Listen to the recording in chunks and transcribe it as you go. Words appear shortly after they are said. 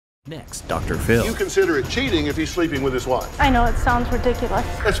Next, Dr. Phil. You consider it cheating if he's sleeping with his wife. I know it sounds ridiculous.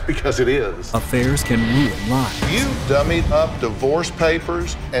 That's because it is. Affairs can ruin lives. You dummied up divorce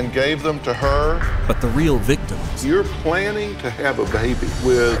papers and gave them to her. But the real victims You're planning to have a baby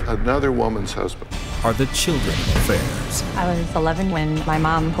with another woman's husband. are the children of affairs. I was 11 when my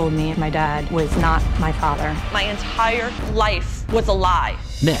mom told me my dad was not my father. My entire life was a lie.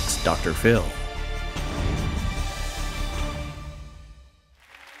 Next, Dr. Phil.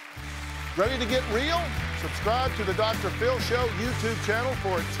 Ready to get real? Subscribe to the Dr. Phil Show YouTube channel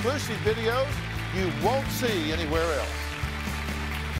for exclusive videos you won't see anywhere else.